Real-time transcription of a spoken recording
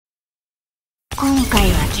今回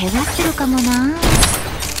は怪我するかもな。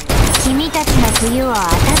君たちの冬を温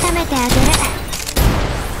めてあげる。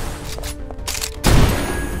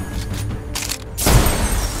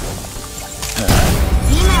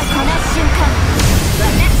今この瞬間、私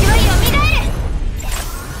は蘇る。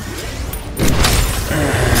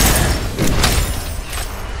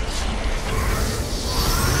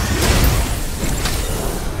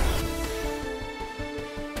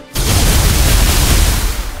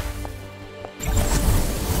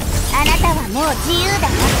あなたはもう自由だわ。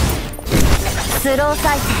スロー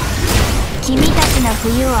再生、君たちの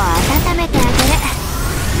冬を温めてあげる。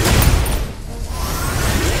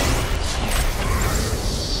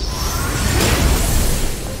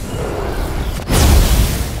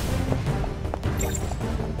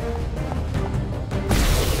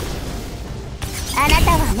あな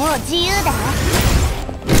たはもう自由だわ。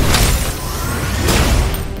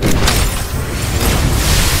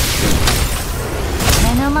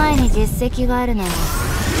目の前に実績があるのに捨て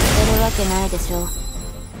るわけないでしょ。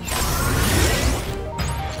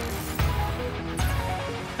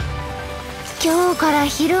今日から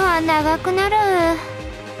昼は長くなる。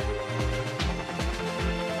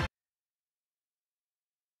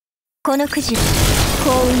このくじは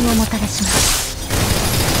幸運をもたらします。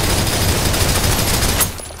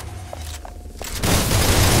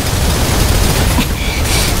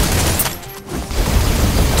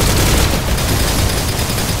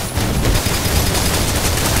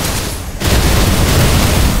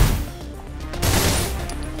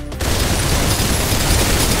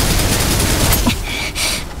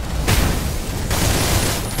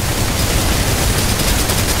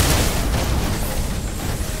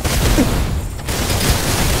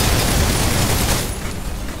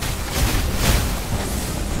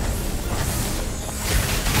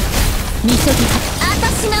みそぎ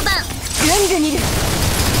私の番。ルンルニル。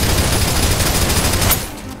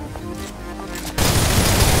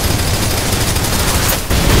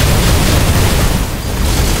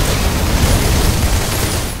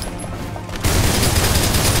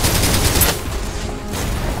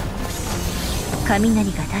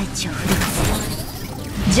雷が大地を震わ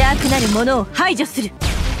せ、邪悪なる者を排除する。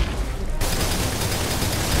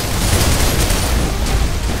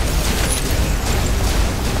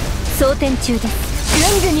装填中です。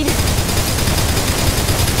ルンルニル。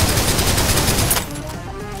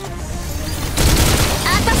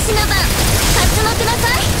私の番。勝ちまくなさ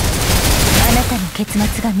い。あなたの結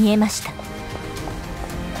末が見えました。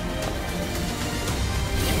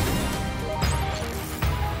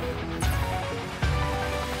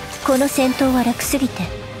この戦闘は楽すぎて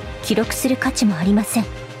記録する価値もありませ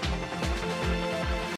ん。